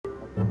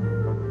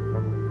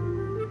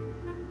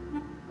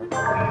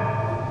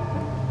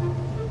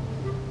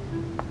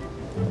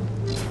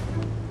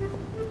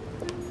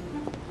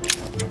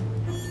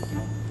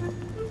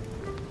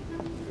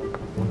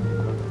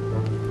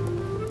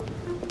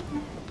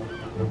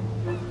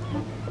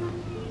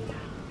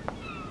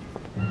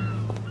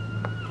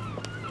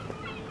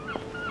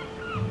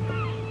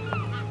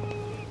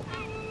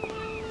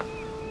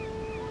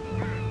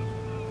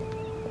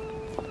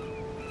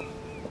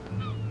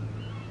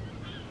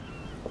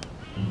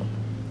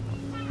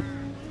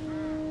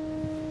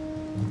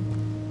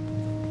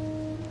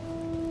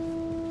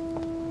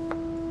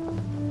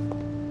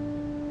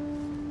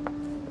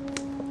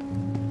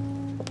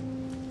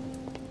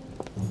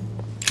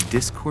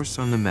Discourse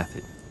on the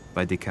Method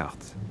by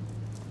Descartes.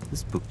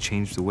 This book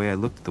changed the way I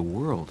looked at the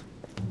world.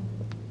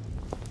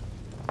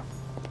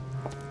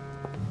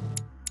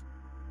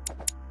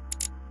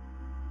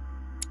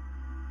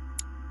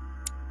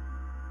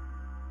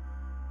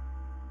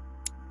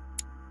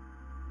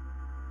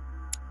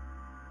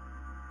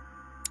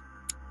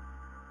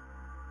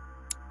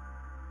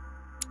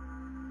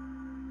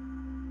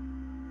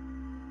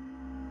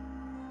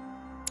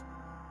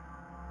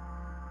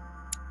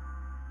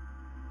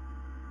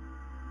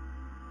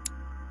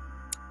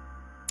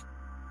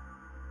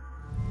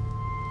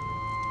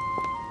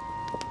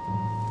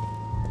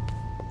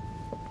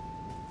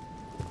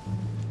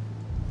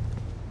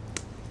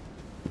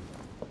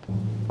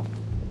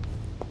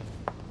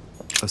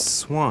 A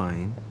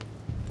swine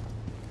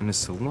in a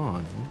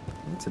salon.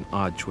 That's an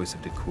odd choice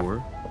of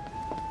decor.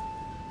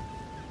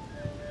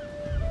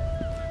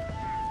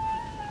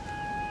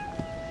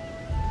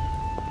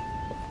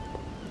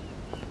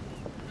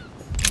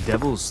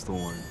 Devil's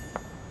Thorn.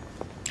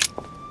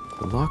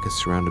 The lock is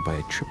surrounded by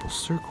a triple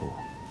circle.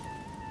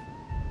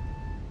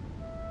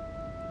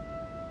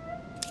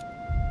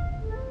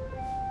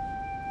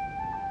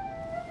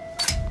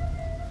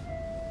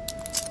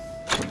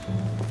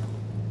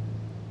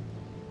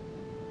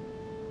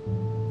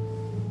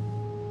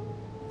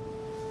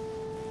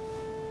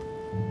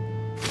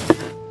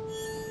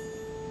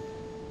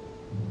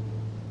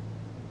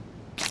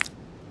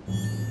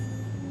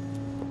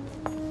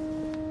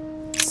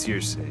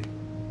 Circe.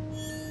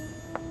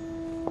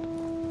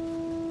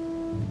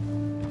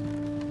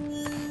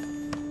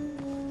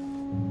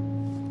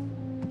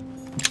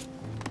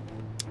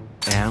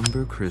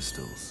 Amber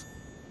crystals.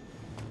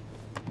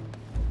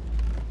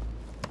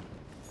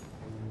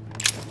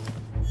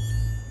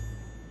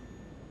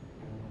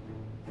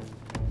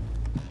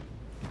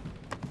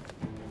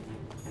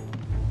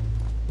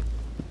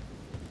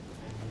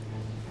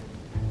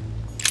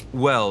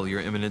 Well, Your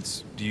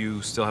Eminence, do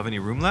you still have any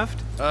room left?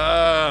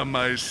 Ah,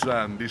 my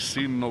son, the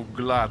sin of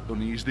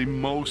gluttony is the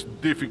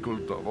most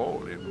difficult of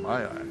all in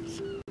my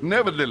eyes.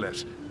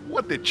 Nevertheless,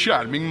 what a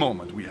charming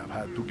moment we have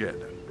had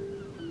together.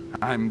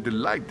 I'm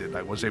delighted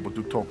I was able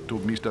to talk to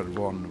Mr.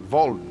 von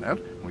Wollner.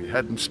 We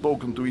hadn't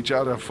spoken to each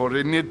other for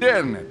an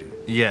eternity.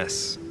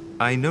 Yes.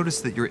 I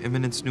noticed that Your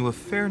Eminence knew a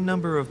fair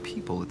number of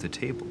people at the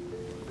table.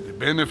 The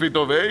benefit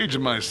of age,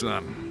 my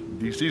son.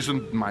 This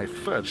isn't my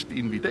first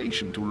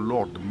invitation to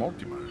Lordom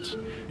Mortimer's.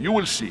 You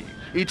will see,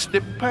 it's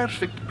the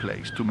perfect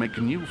place to make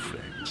new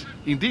friends.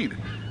 Indeed,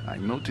 I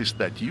noticed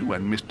that you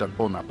and Mr.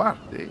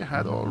 Bonaparte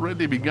had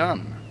already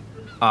begun.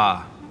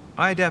 Ah,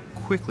 I adapt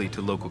quickly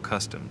to local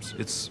customs.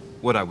 It's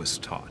what I was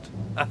taught.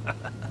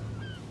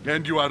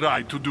 And you are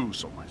right to do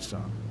so, my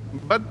son.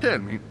 But tell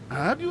me,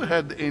 have you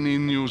had any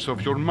news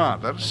of your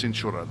mother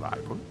since your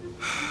arrival?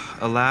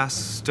 Alas,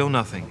 still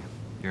nothing,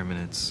 Your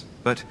Eminence.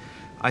 But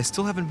I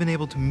still haven't been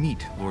able to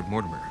meet Lord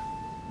Mortimer.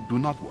 Do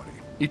not worry.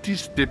 It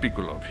is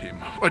typical of him.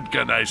 What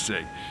can I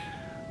say?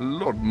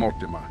 Lord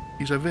Mortimer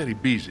is a very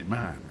busy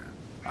man.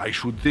 I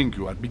should think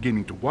you are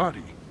beginning to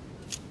worry.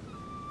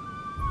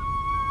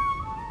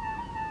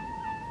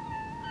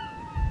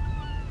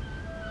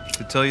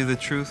 To tell you the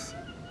truth,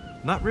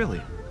 not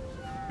really.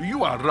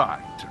 You are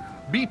right.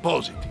 Be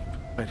positive.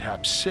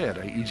 Perhaps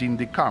Sarah is in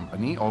the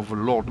company of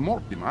Lord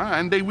Mortimer,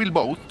 and they will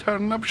both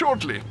turn up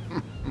shortly.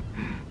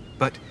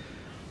 But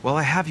while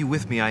I have you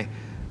with me, I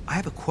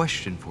have a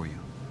question for you.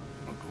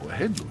 Go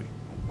ahead, Louis.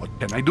 What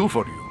can I do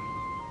for you?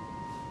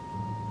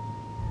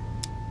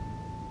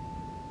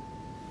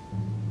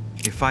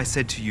 If I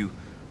said to you,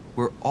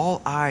 where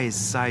all eyes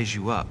size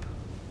you up,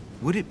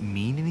 would it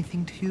mean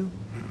anything to you?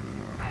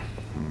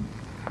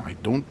 I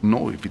don't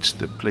know if it's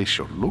the place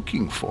you're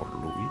looking for,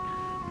 Louis,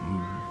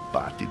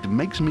 but it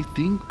makes me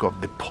think of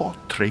the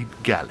portrait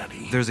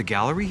gallery. There's a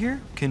gallery here?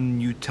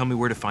 Can you tell me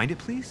where to find it,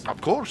 please? Of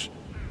course.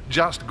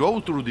 Just go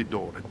through the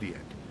door at the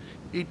end.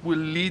 It will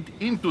lead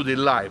into the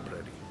library.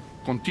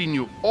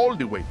 Continue all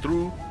the way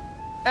through,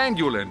 and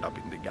you'll end up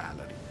in the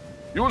gallery.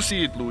 You'll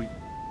see it, Louis.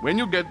 When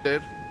you get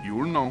there,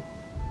 you'll know.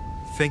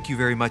 Thank you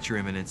very much, Your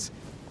Eminence.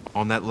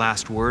 On that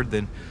last word,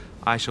 then,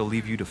 I shall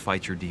leave you to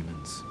fight your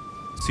demons.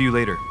 See you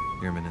later,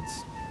 Your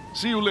Eminence.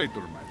 See you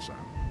later, my son.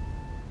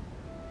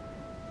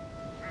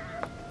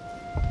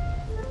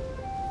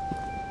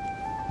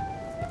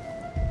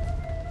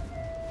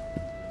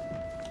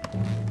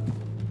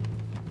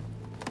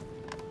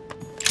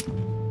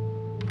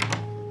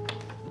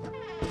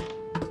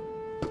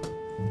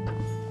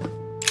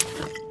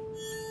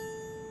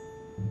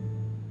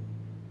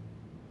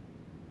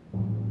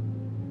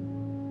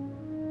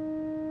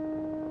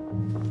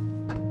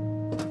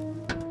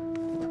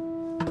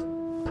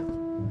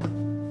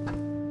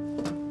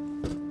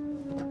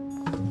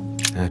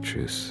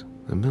 Atrus,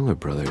 the Miller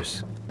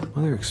brothers.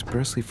 Mother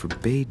expressly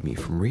forbade me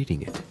from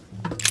reading it.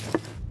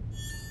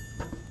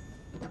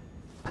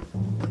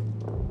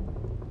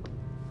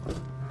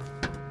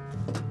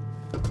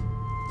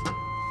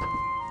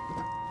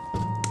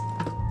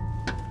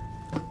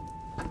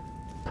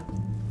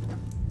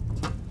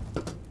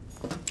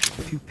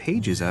 A few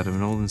pages out of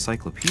an old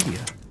encyclopedia.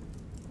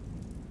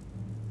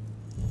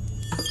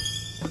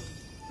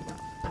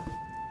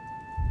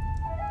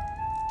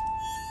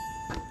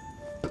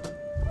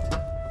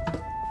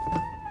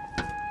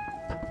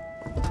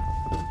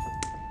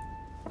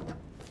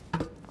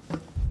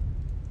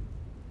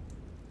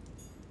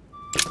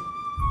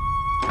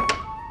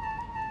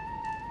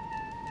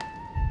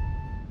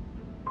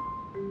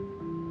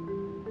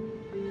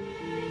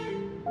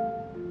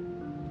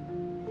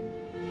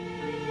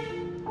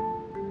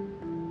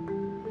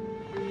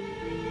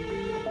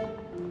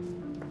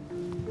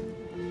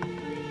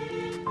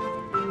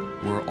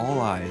 Where all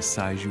eyes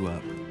size you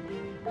up.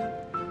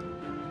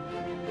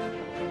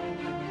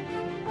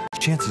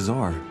 Chances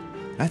are,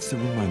 that's the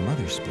room my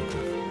mother spoke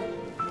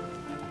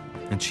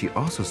of. And she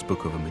also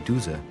spoke of a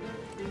Medusa.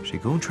 Should I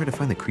go and try to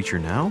find the creature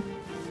now?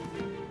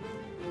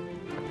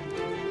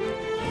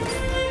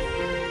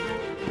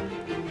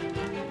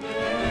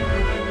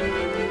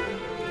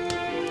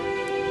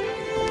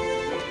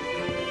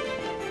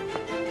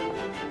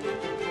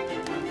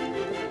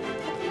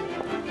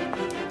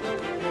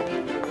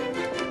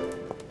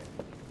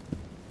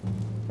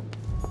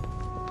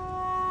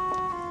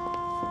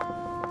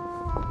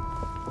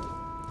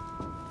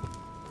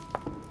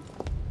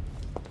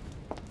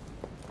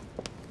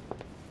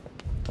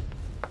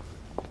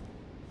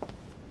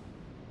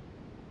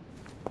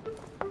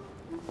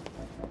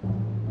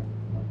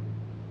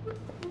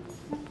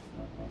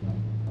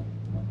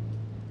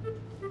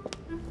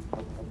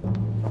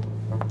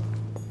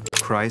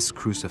 Christ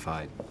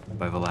Crucified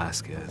by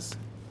Velasquez.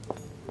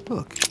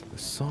 Look, the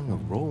Song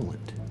of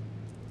Roland.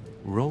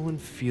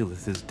 Roland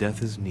feeleth his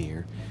death is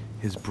near,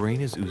 his brain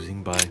is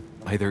oozing by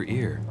either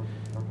ear.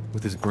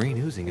 With his brain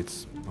oozing,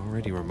 it's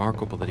already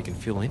remarkable that he can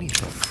feel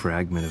anything. A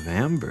fragment of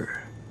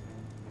amber.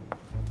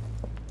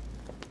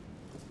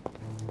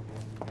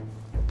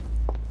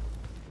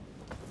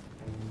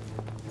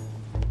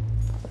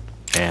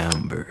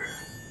 Amber.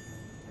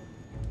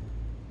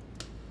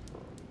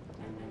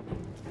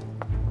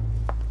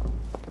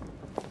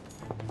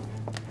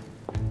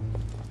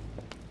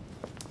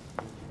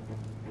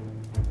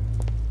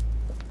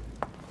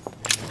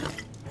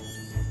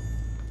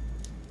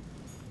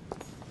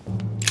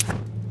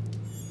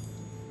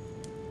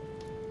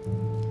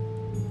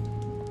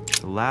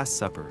 The Last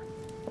Supper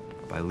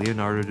by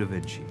Leonardo da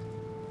Vinci.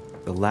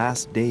 The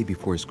last day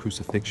before his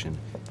crucifixion,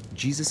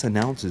 Jesus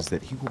announces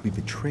that he will be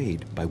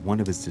betrayed by one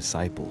of his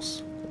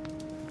disciples.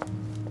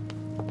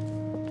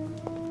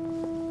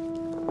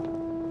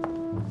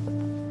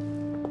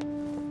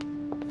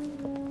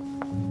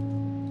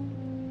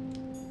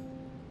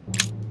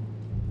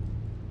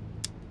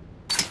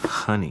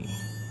 Honey,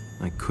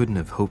 I couldn't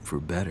have hoped for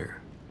better.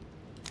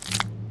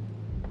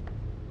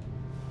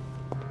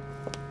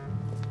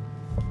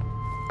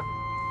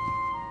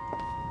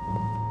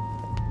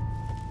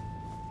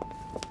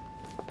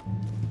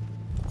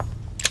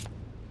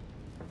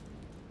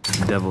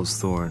 Devil's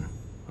Thorn.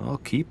 I'll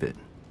keep it.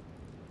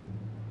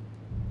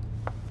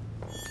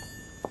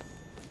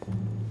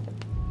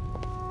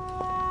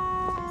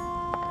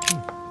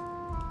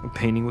 A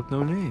painting with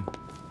no name.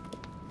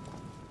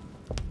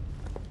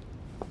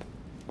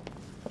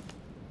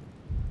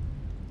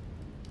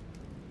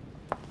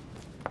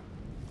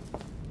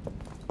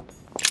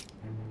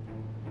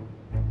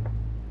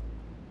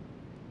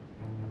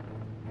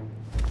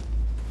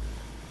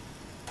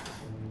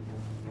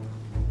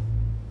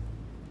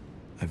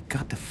 I've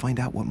got to find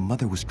out what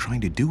Mother was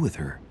trying to do with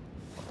her.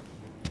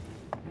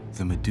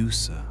 The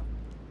Medusa.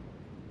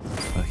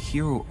 A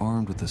hero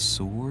armed with a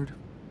sword?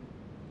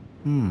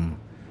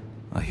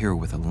 A hero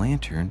with a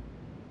lantern.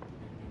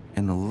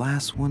 And the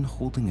last one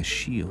holding a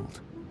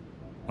shield.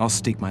 I'll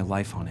stake my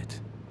life on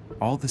it.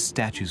 All the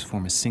statues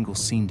form a single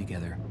scene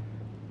together.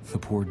 The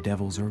poor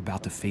devils are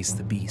about to face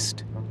the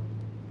beast.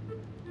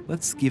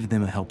 Let's give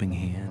them a helping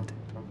hand.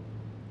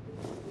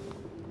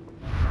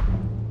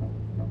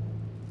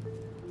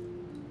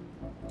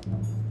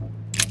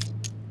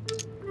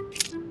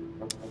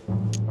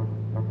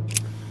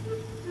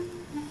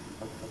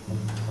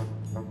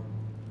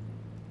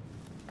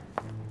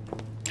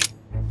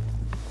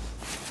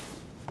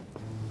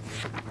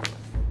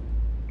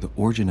 The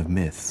Origin of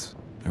Myths,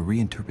 a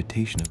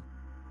reinterpretation of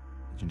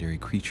legendary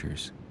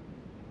creatures.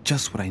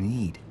 Just what I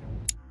need.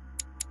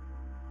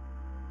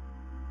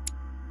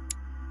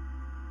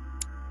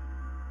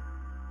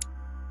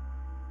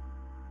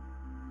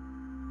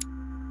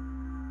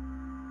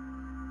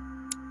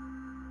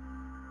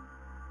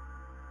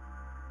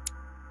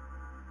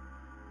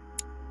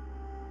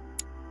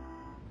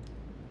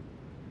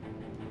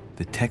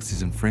 The text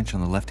is in French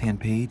on the left-hand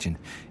page and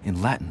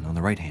in Latin on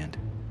the right hand.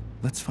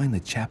 Let's find the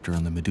chapter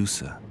on the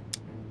Medusa.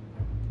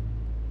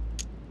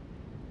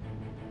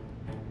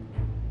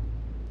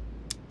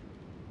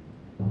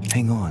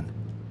 Hang on.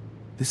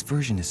 This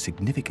version is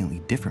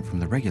significantly different from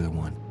the regular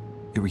one.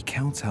 It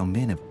recounts how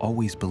men have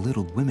always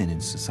belittled women in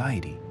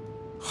society.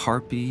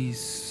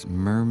 Harpies,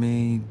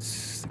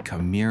 mermaids, the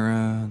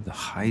chimera, the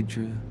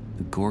hydra,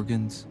 the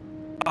gorgons.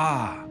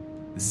 Ah,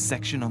 the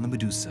section on the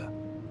Medusa.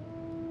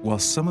 While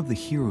some of the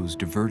heroes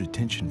divert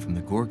attention from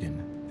the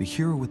gorgon, the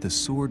hero with the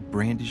sword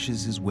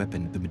brandishes his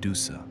weapon at the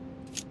Medusa.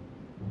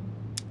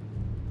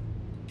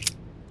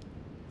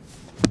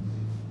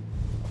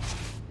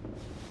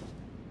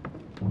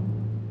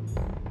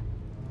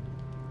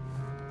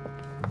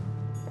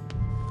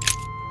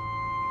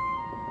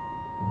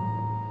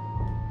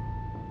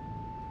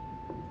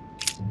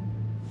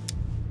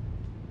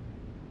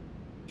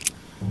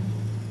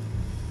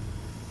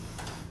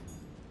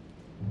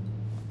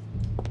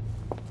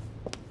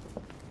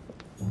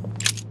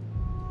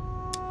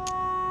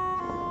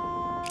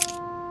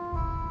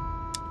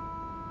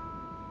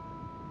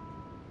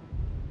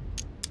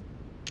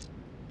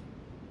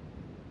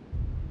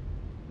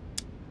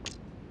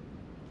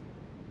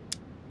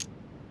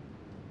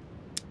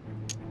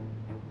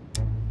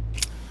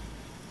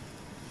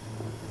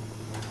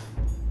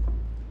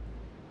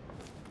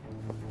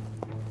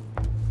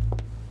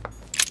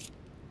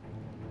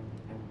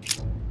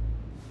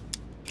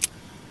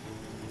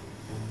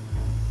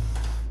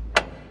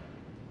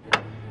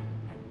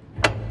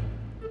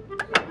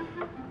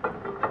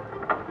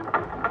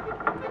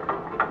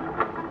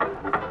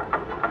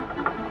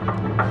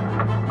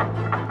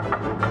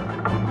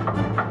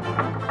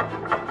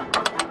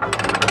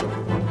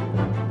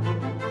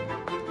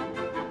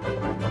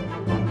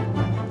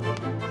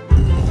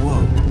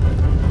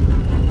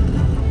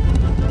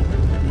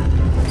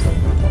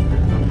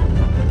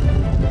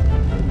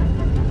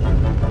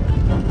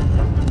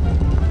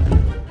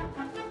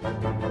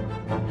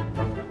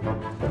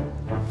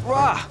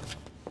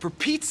 For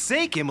Pete's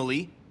sake,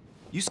 Emily!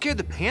 You scared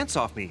the pants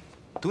off me.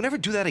 Don't ever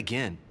do that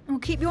again. Well,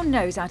 keep your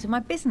nose out of my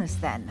business,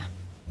 then.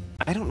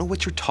 I don't know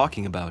what you're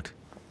talking about.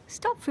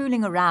 Stop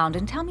fooling around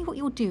and tell me what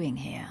you're doing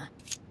here.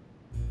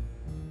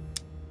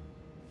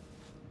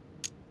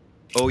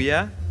 Oh,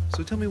 yeah?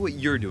 So tell me what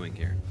you're doing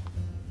here.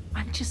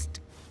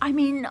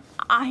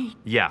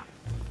 Yeah,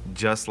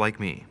 just like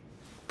me.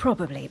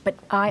 Probably, but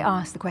I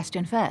asked the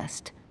question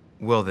first.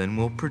 Well then,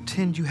 we'll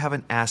pretend you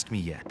haven't asked me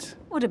yet.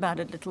 What about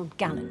a little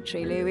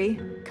gallantry, Louis?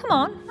 Come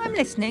on, I'm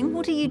listening.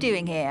 What are you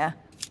doing here?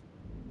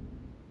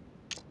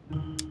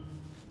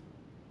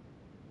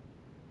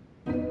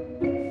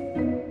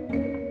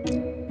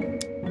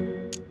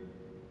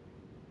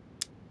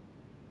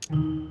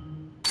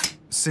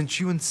 Since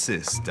you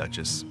insist,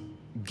 Duchess,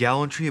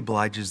 gallantry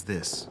obliges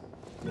this.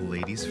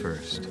 Ladies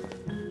first.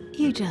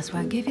 You just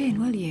won't give in,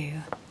 will you?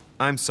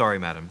 I'm sorry,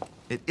 madam.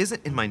 It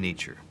isn't in my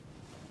nature.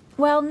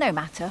 Well, no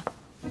matter.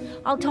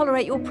 I'll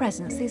tolerate your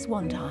presence this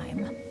one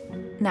time.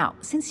 Now,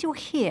 since you're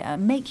here,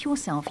 make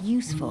yourself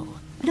useful.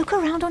 Look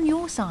around on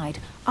your side.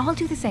 I'll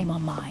do the same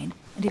on mine.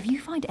 And if you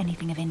find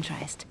anything of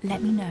interest,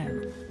 let me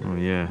know. Oh,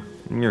 yeah.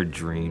 In your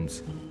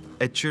dreams.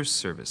 At your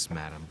service,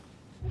 madam.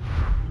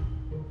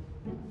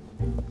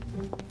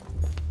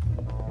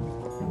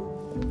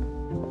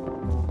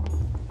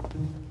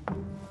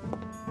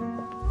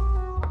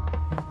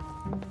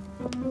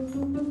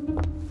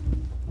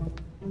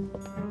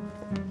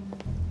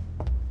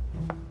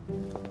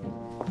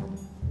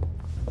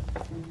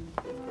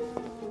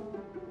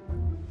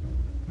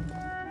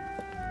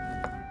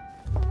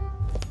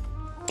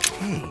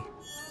 Hey,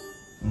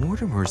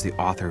 Mortimer is the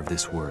author of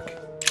this work.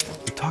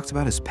 He talks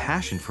about his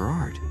passion for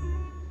art.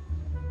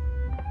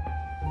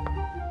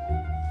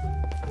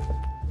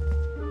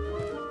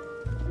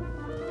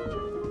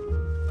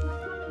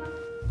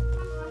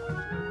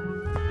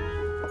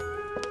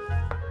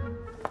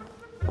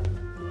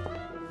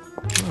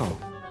 Oh,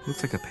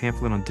 looks like a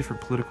pamphlet on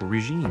different political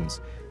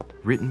regimes,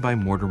 written by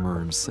Mortimer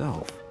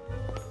himself.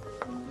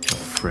 A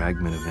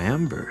fragment of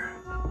amber.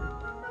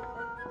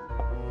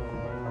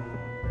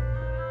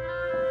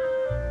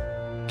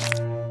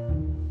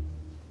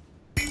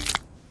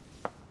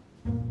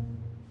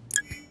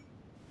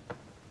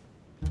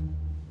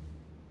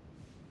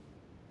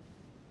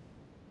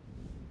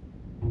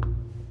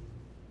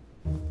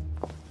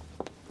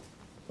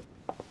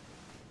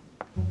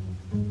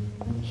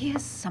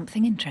 Here's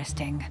something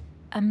interesting.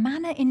 A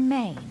manor in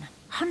Maine,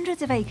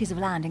 hundreds of acres of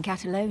land in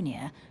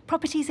Catalonia,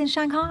 properties in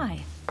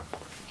Shanghai.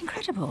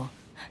 Incredible.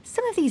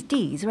 Some of these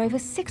deeds are over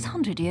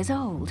 600 years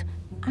old,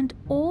 and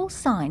all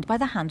signed by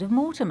the hand of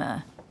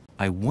Mortimer.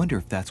 I wonder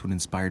if that's what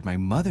inspired my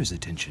mother's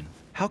attention.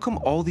 How come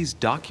all these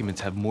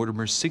documents have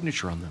Mortimer's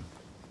signature on them?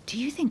 Do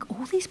you think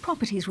all these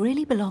properties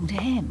really belong to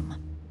him?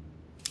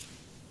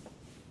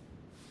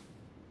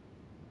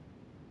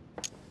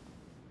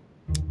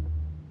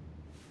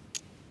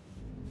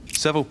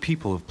 Several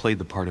people have played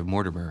the part of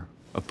Mortimer,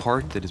 a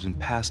part that has been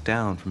passed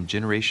down from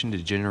generation to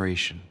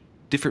generation.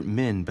 Different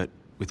men, but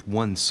with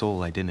one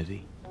sole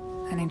identity.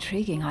 An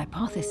intriguing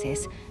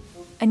hypothesis,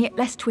 and yet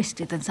less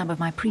twisted than some of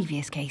my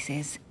previous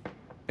cases.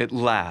 At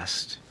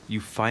last, you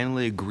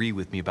finally agree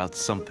with me about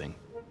something.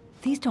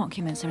 These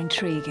documents are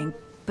intriguing,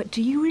 But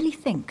do you really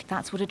think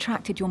that's what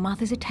attracted your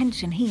mother's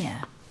attention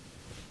here?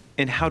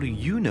 And how do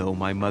you know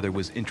my mother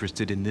was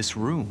interested in this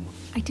room?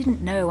 I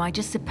didn't know, I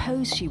just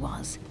supposed she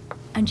was.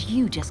 And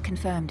you just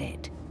confirmed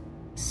it.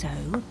 So,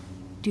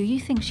 do you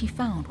think she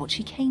found what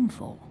she came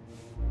for?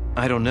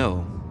 I don't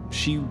know.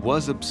 She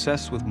was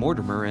obsessed with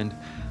Mortimer, and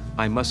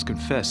I must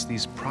confess,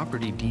 these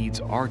property deeds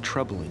are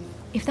troubling.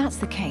 If that's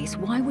the case,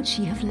 why would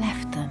she have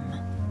left them?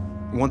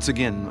 Once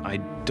again, I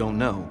don't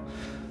know.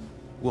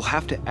 We'll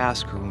have to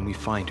ask her when we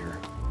find her.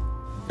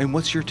 And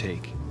what's your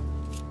take?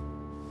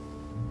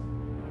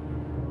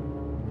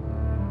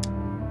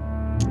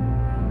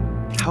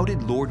 How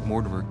did Lord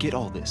Mortimer get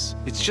all this?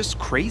 It's just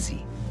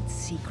crazy.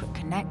 Secret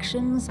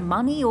connections,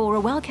 money, or a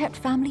well-kept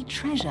family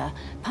treasure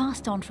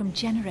passed on from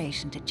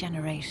generation to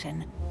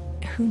generation.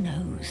 Who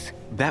knows?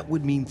 That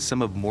would mean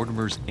some of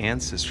Mortimer's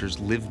ancestors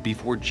lived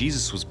before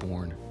Jesus was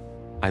born.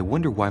 I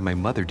wonder why my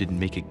mother didn't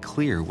make it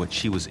clear what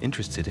she was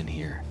interested in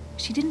here.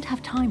 She didn't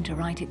have time to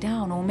write it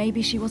down, or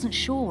maybe she wasn't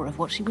sure of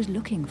what she was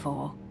looking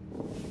for.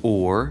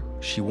 Or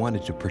she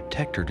wanted to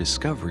protect her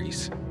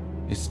discoveries.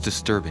 It's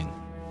disturbing.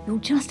 You'll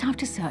just have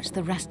to search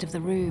the rest of the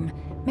room.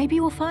 Maybe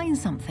you'll find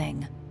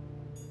something.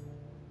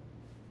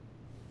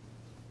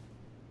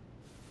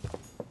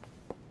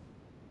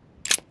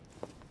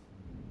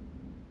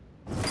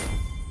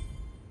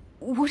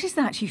 What is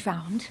that you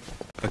found?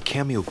 A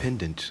cameo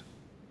pendant.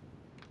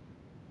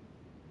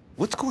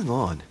 What's going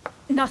on?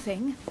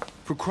 Nothing.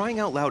 For crying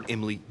out loud,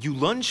 Emily, you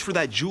lunged for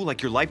that jewel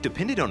like your life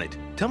depended on it.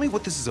 Tell me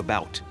what this is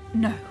about.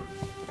 No.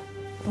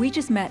 We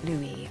just met,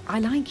 Louis. I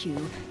like you,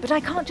 but I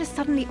can't just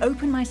suddenly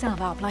open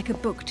myself up like a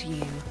book to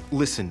you.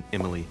 Listen,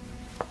 Emily.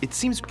 It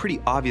seems pretty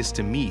obvious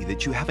to me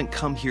that you haven't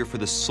come here for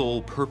the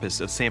sole purpose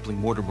of sampling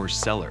Mortimer's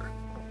cellar.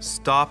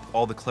 Stop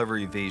all the clever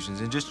evasions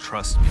and just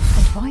trust me.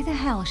 And why the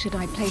hell should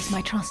I place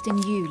my trust in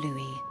you,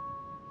 Louis?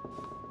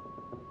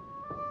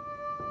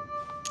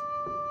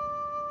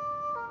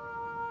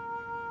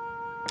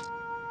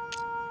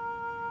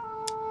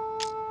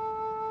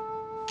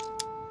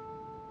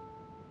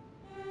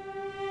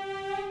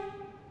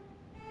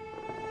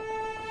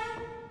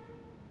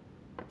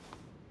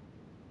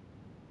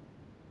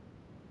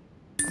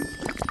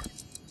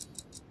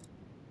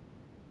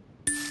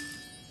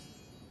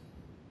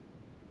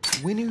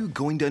 When are you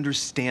going to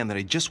understand that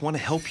I just want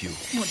to help you?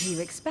 What do you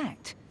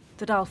expect?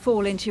 That I'll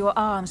fall into your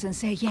arms and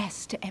say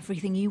yes to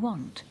everything you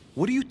want?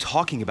 What are you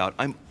talking about?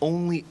 I'm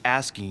only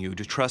asking you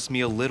to trust me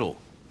a little.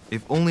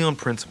 If only on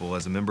principle,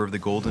 as a member of the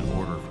Golden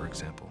Order, for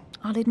example.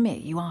 I'll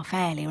admit you are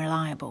fairly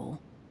reliable.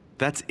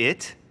 That's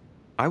it?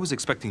 I was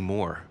expecting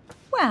more.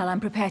 Well, I'm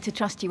prepared to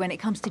trust you when it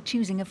comes to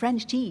choosing a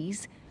French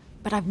cheese.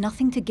 But I've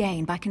nothing to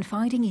gain by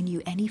confiding in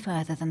you any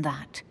further than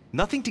that.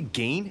 Nothing to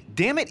gain?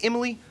 Damn it,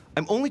 Emily!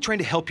 I'm only trying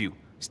to help you.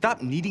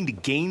 Stop needing to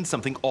gain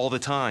something all the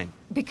time.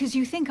 Because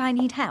you think I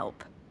need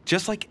help?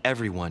 Just like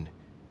everyone.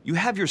 You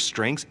have your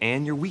strengths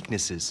and your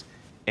weaknesses.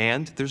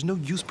 And there's no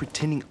use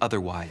pretending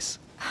otherwise.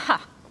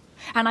 Ha!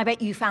 And I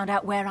bet you found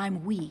out where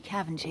I'm weak,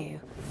 haven't you?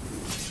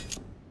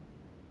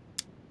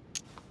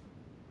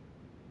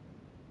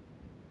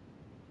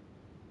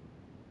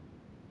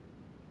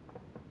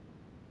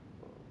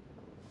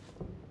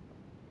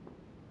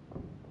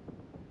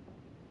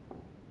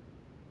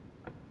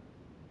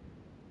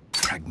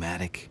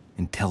 Pragmatic,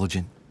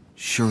 intelligent,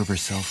 sure of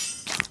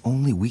herself. The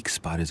only weak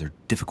spot is her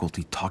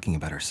difficulty talking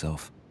about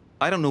herself.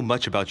 I don't know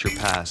much about your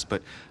past,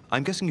 but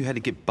I'm guessing you had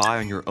to get by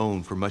on your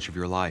own for much of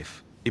your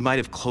life. It might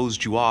have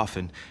closed you off,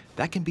 and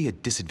that can be a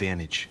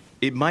disadvantage.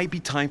 It might be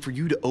time for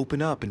you to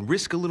open up and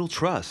risk a little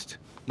trust.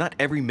 Not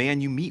every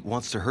man you meet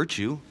wants to hurt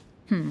you.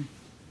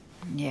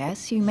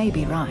 Yes, you may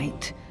be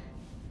right.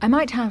 I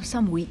might have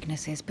some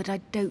weaknesses, but I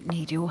don't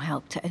need your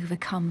help to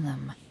overcome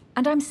them.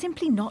 And I'm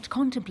simply not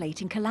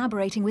contemplating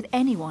collaborating with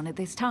anyone at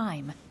this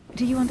time.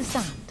 Do you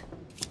understand?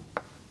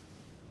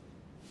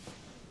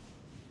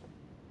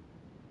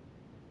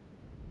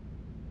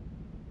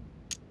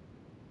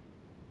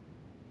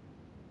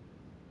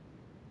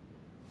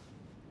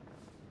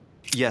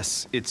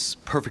 Yes, it's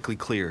perfectly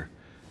clear.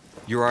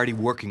 You're already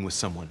working with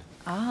someone.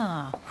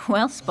 Ah,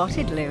 well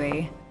spotted,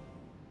 Louis.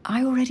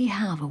 I already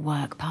have a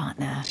work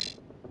partner.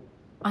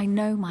 I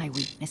know my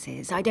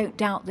weaknesses. I don't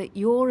doubt that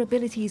your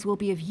abilities will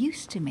be of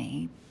use to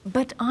me,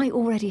 but I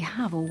already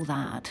have all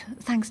that,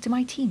 thanks to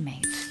my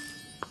teammate.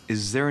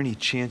 Is there any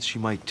chance you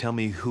might tell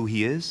me who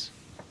he is?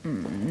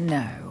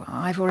 No,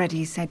 I've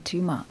already said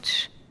too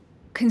much.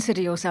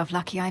 Consider yourself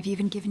lucky I've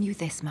even given you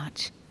this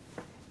much.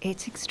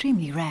 It's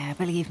extremely rare,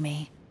 believe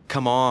me.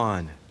 Come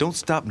on, don't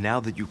stop now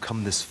that you've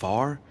come this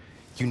far.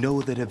 You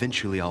know that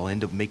eventually I'll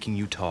end up making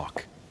you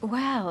talk.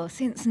 Well,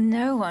 since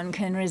no one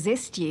can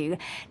resist you,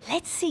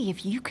 let's see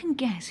if you can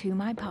guess who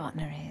my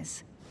partner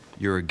is.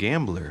 You're a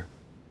gambler.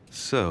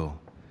 So,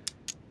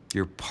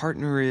 your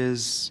partner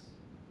is...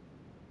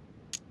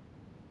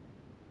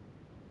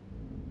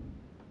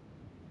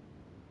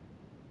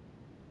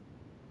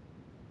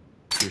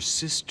 your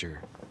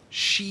sister.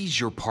 She's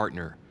your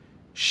partner.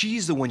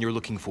 She's the one you're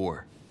looking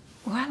for.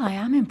 Well, I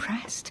am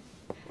impressed.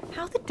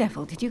 How the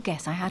devil did you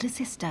guess I had a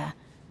sister?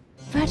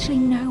 Virtually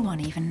no one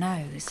even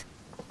knows.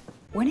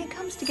 When it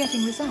comes to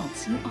getting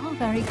results, you are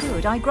very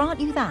good, I grant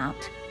you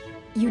that.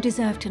 You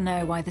deserve to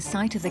know why the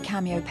sight of the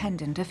cameo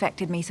pendant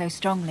affected me so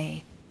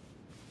strongly.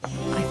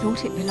 I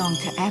thought it belonged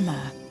to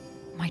Emma,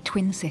 my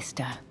twin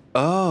sister.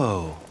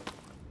 Oh.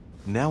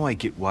 Now I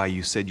get why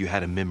you said you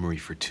had a memory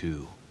for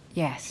two.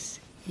 Yes.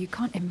 You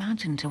can't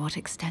imagine to what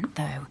extent,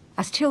 though.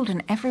 As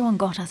children, everyone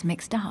got us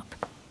mixed up.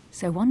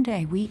 So one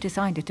day we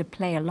decided to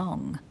play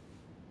along.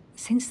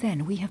 Since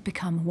then, we have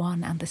become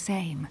one and the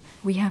same.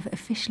 We have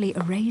officially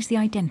erased the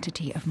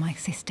identity of my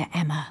sister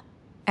Emma.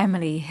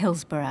 Emily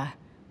Hillsborough.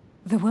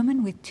 The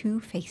woman with two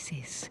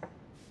faces.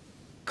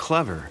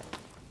 Clever.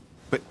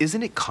 But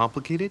isn't it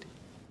complicated?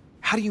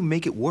 How do you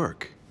make it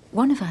work?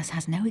 One of us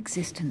has no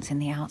existence in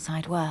the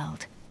outside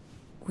world.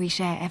 We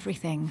share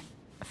everything.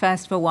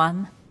 First for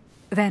one,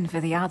 then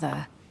for the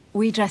other.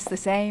 We dress the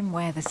same,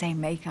 wear the same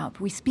makeup,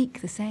 we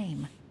speak the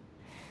same.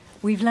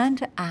 We've learned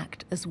to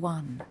act as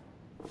one.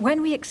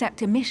 When we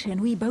accept a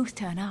mission, we both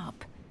turn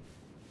up.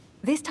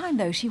 This time,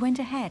 though, she went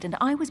ahead, and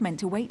I was meant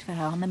to wait for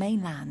her on the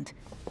mainland.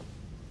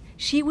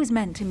 She was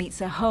meant to meet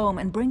Sir Home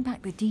and bring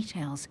back the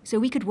details, so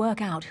we could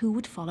work out who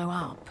would follow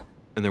up.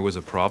 And there was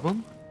a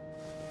problem?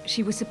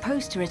 She was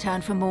supposed to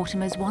return from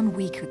Mortimer's 1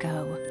 week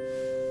ago.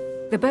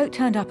 The boat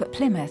turned up at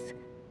Plymouth,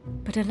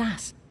 but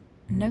alas,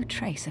 no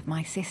trace of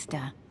my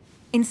sister.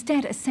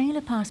 Instead, a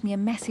sailor passed me a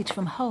message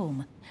from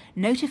home,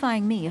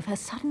 notifying me of her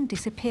sudden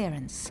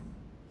disappearance.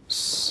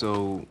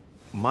 So,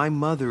 my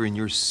mother and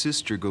your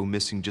sister go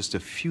missing just a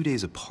few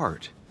days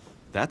apart.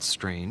 That's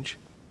strange.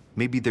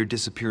 Maybe their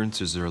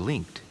disappearances are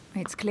linked.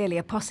 It's clearly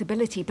a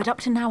possibility, but up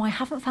to now I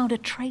haven't found a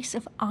trace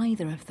of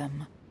either of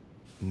them.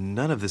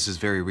 None of this is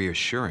very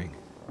reassuring.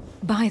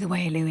 By the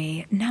way,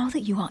 Louis, now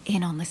that you are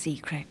in on the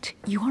secret,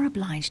 you are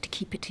obliged to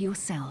keep it to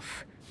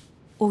yourself,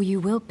 or you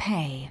will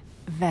pay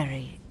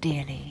very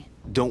dearly.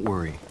 Don't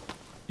worry.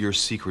 Your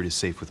secret is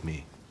safe with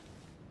me.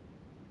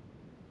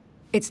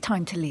 It's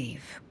time to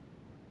leave.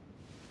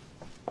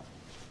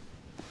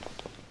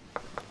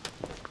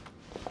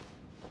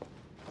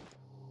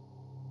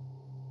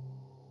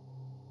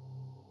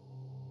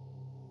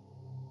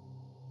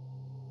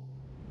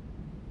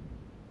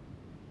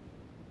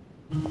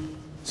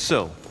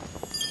 So,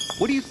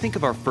 what do you think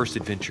of our first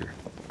adventure?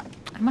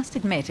 I must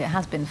admit, it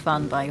has been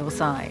fun by your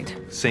side.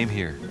 Same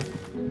here.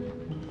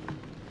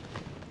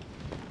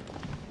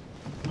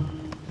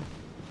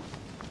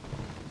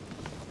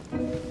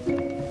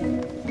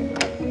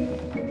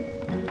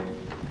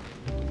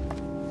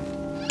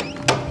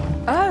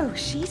 Oh,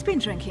 she's been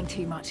drinking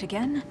too much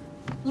again.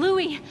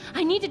 Louis,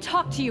 I need to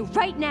talk to you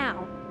right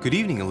now. Good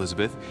evening,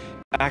 Elizabeth.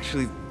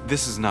 Actually,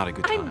 this is not a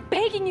good time. I'm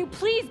begging you,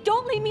 please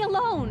don't leave me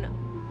alone.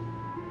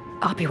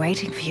 I'll be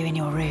waiting for you in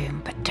your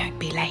room, but don't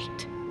be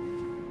late.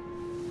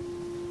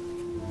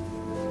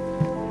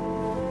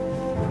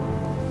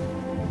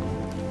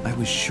 I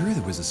was sure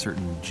there was a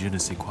certain je ne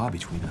sais quoi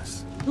between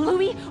us.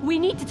 Louis, we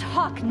need to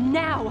talk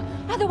now.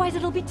 Otherwise,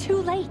 it'll be too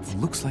late.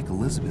 Looks like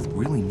Elizabeth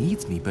really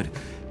needs me, but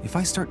if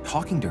I start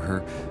talking to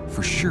her,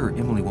 for sure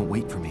Emily won't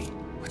wait for me.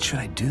 What should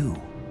I do?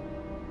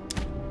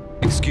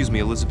 Excuse me,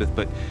 Elizabeth,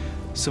 but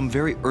some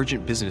very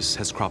urgent business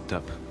has cropped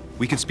up.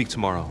 We can speak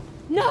tomorrow.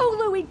 No,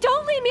 Louis,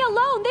 don't leave me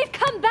alone. They've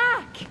come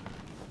back.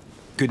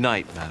 Good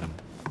night, madam.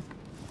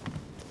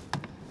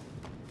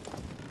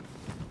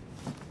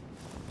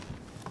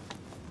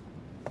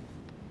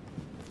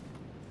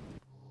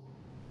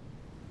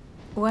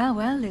 Well,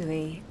 well,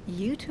 Louis,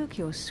 you took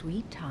your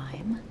sweet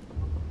time.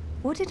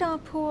 What did our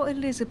poor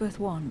Elizabeth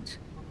want?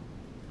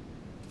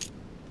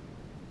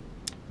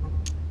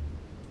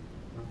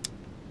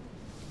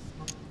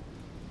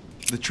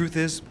 The truth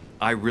is,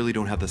 I really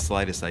don't have the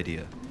slightest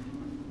idea.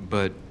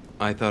 But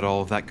I thought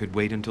all of that could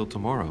wait until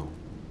tomorrow.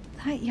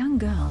 That young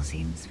girl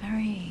seems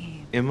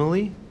very...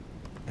 Emily?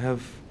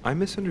 Have I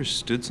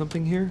misunderstood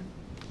something here?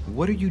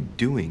 What are you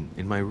doing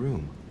in my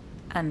room?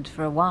 And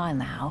for a while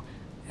now,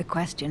 the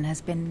question has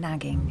been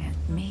nagging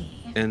at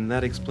me. And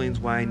that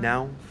explains why I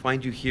now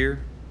find you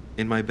here,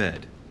 in my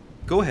bed.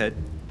 Go ahead.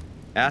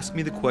 Ask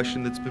me the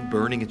question that's been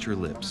burning at your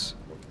lips.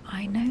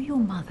 I know your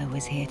mother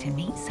was here to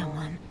meet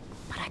someone,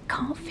 but I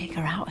can't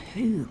figure out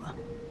who.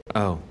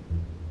 Oh.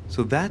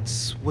 So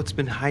that's what's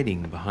been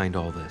hiding behind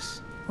all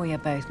this. We are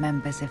both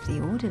members of the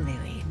Order,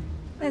 Louis.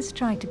 Let's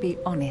try to be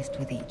honest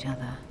with each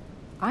other.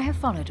 I have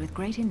followed with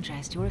great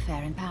interest your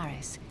affair in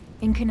Paris,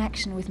 in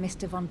connection with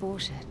Mr. von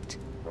Borchardt.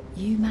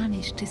 You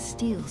managed to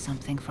steal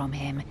something from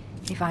him,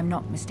 if I'm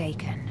not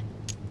mistaken.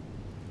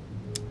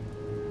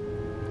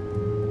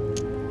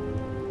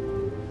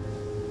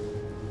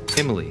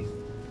 Emily,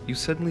 you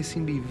suddenly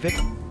seem to be very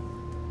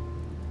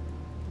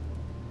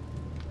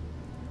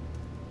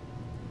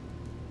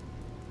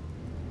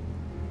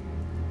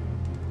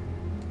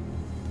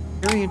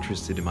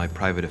interested in my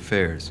private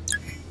affairs.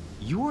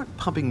 You aren't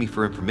pumping me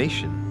for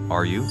information,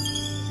 are you?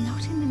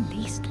 Not in the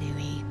least,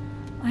 Louis.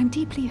 I'm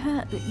deeply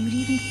hurt that you'd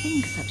even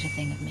think such a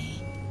thing of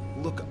me.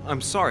 Look,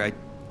 I'm sorry.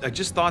 I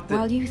just thought that...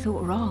 Well, you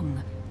thought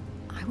wrong.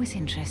 I was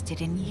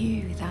interested in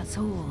you, that's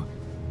all.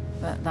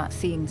 But that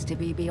seems to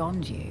be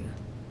beyond you.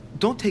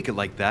 don't take it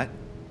like that.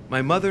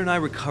 My mother and I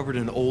recovered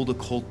an old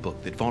occult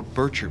book that von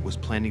Burchard was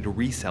planning to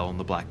resell on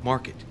the black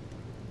market.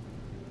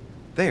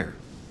 There,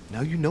 now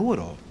you know it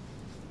all.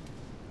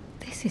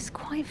 This is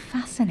quite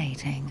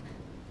fascinating.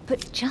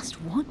 But just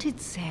what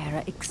did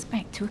Sarah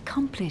expect to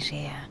accomplish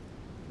here?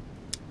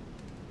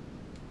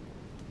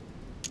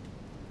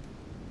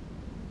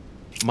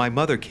 My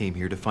mother came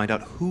here to find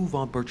out who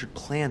von Burchard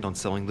planned on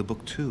selling the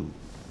book to.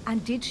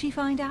 And did she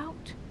find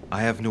out?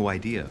 I have no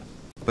idea,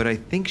 but I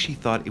think she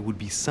thought it would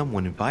be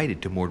someone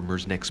invited to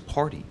Mortimer's next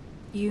party.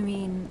 You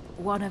mean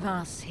one of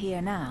us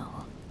here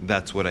now?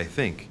 That's what I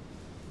think.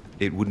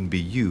 It wouldn't be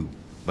you,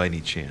 by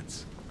any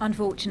chance.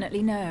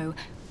 Unfortunately, no.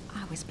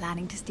 I was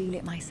planning to steal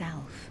it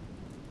myself.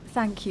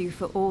 Thank you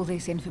for all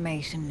this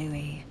information,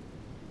 Louis.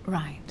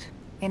 Right,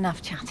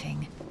 enough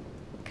chatting.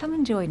 Come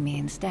and join me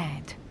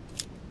instead.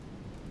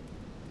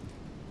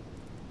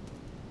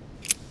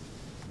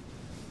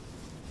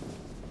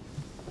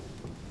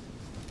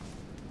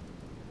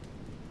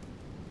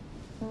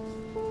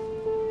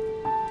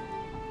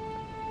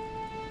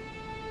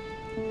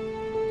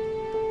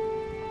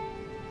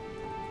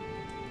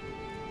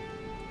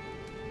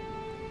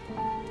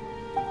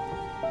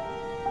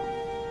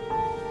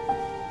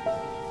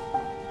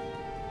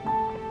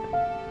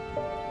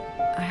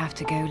 I have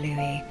to go,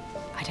 Louis.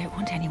 I don't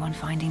want anyone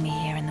finding me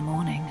here in the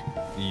morning.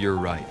 You're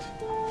right.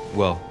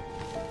 Well,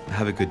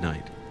 have a good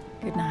night.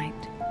 Good night.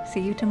 See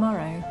you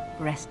tomorrow,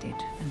 rested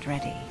and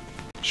ready.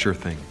 Sure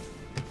thing.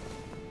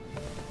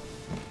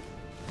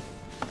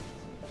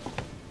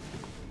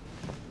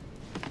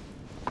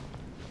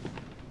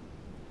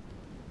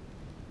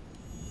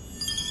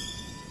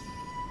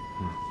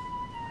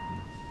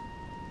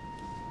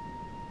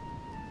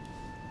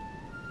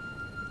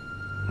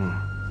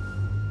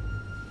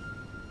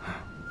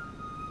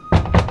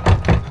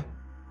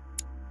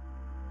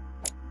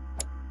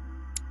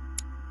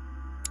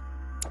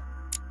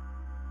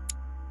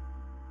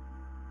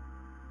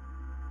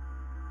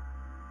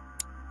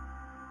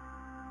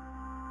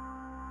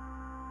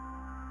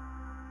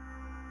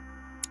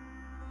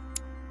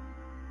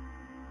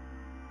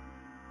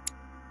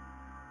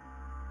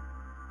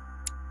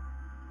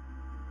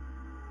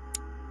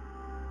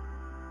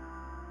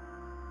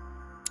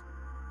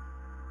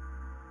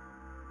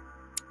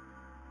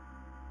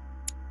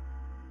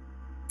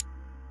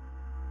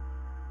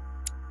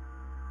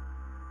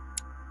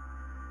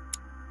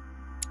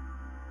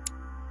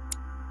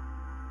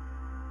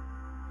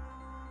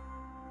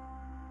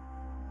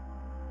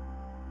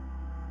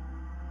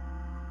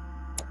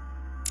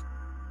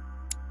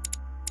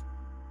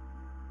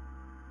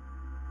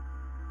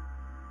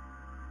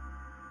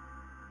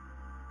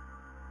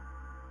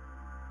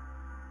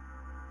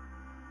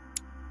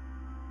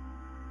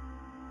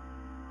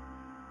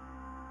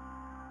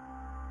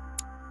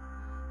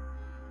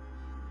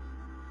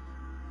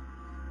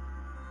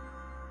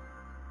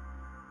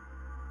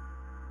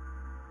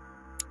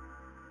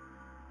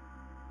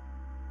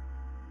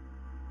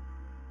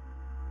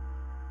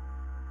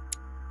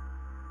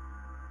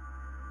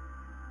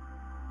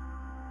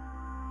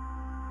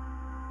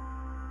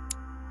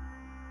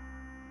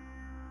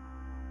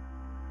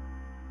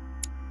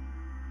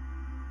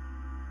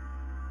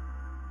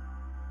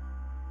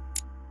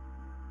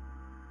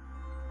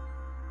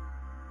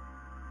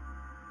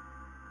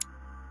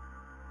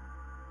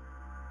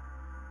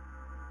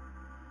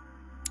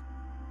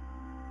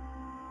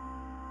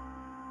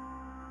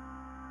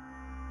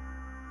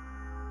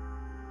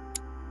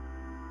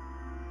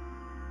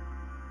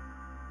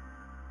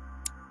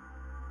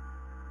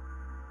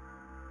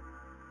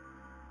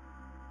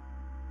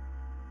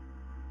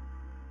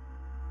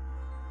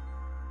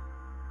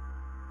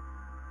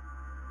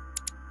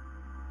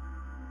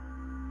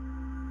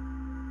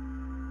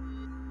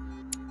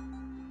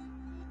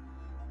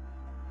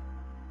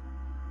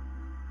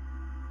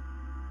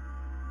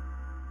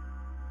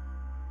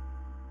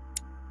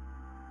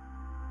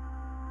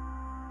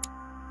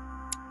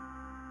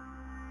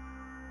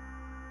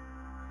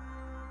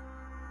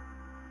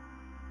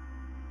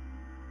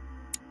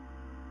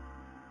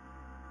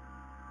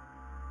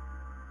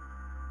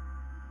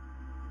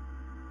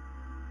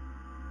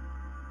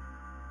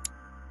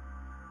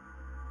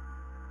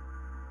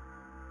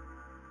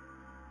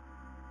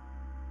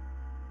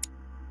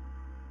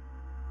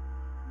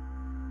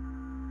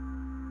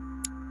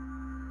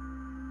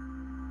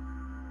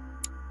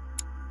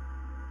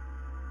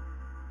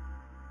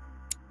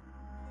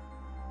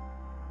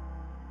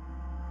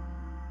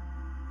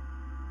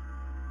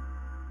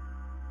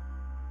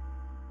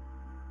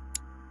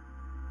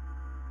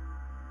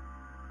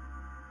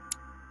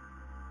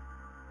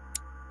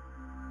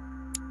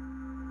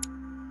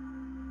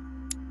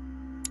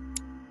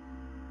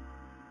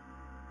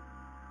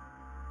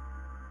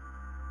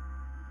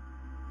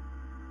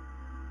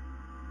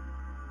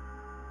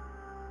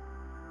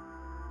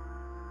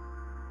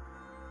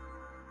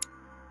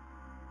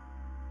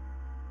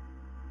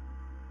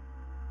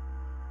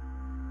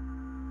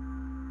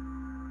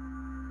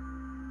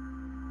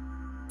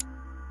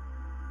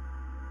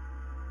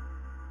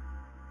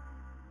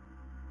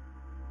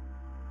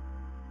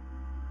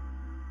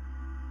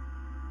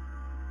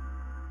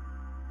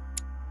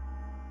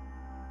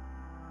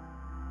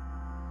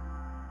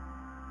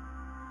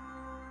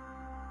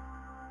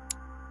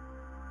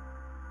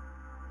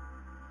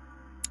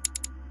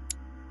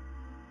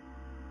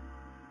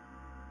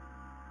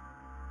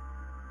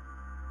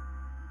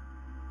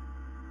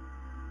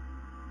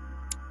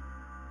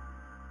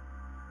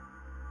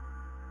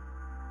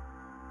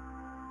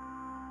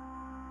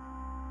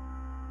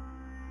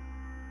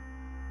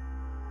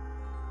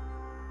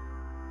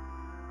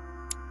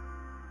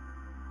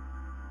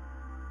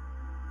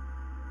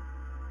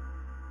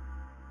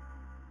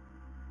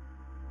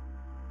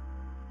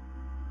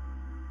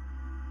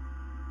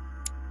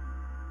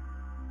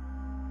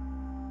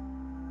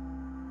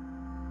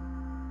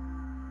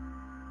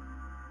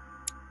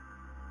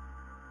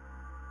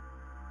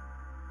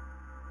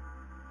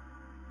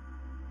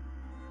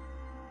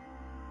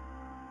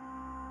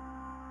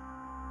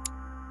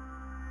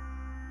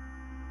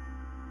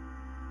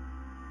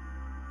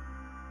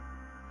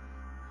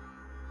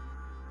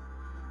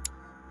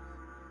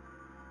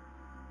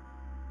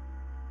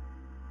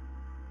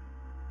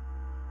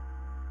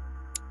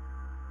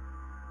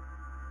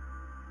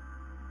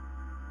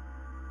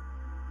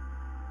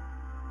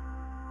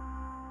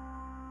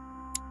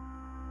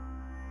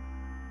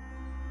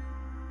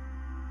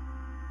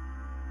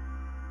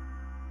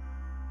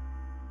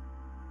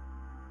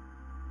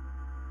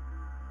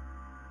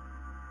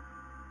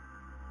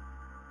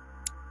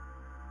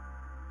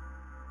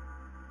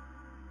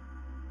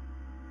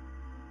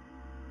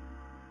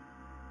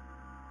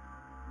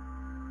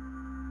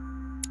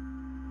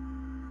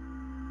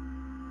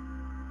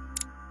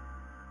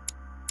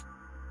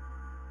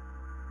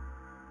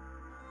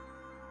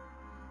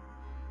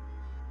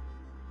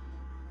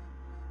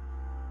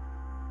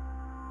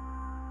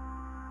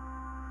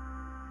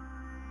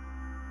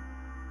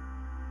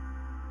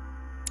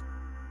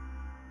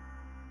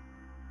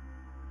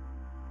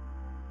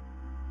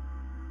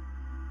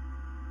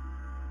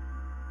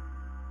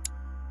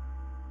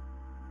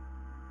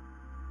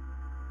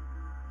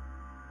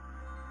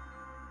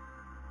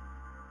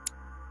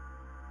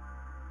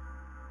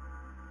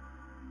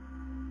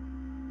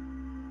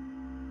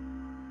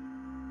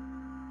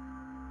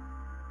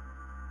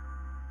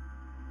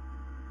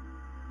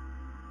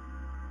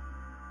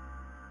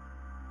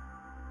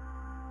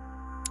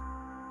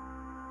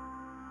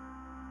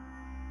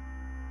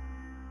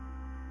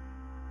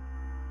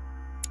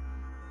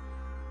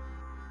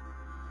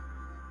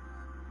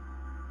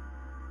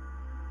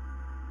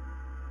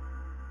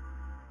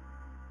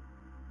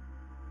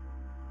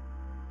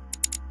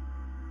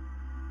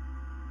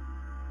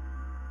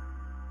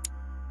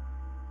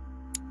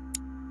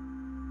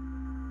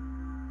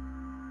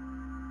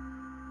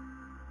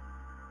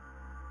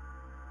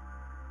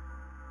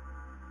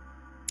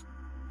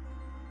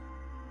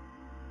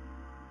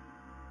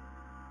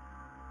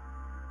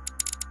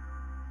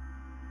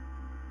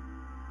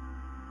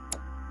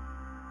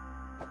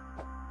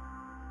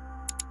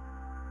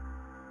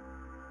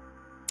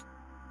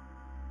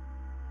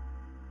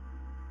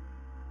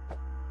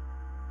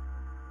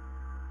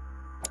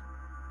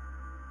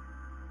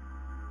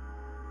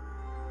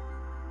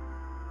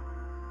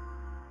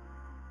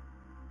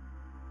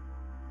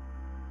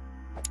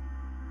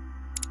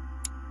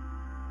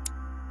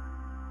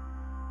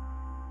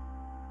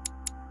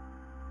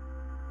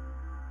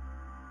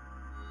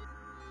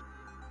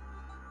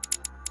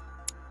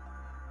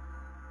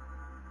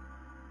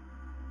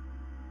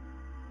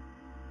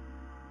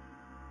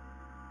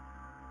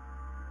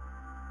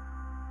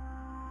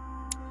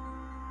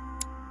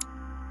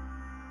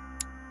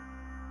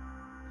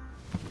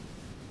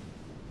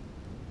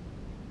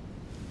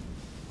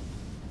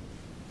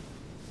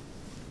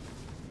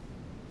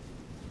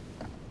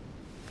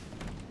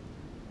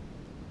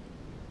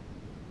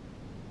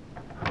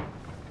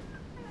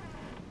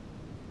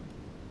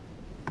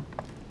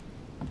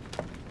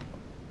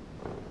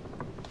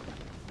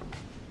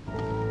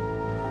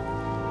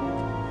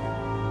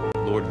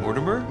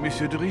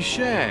 Monsieur de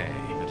Richet.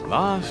 At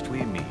last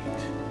we meet.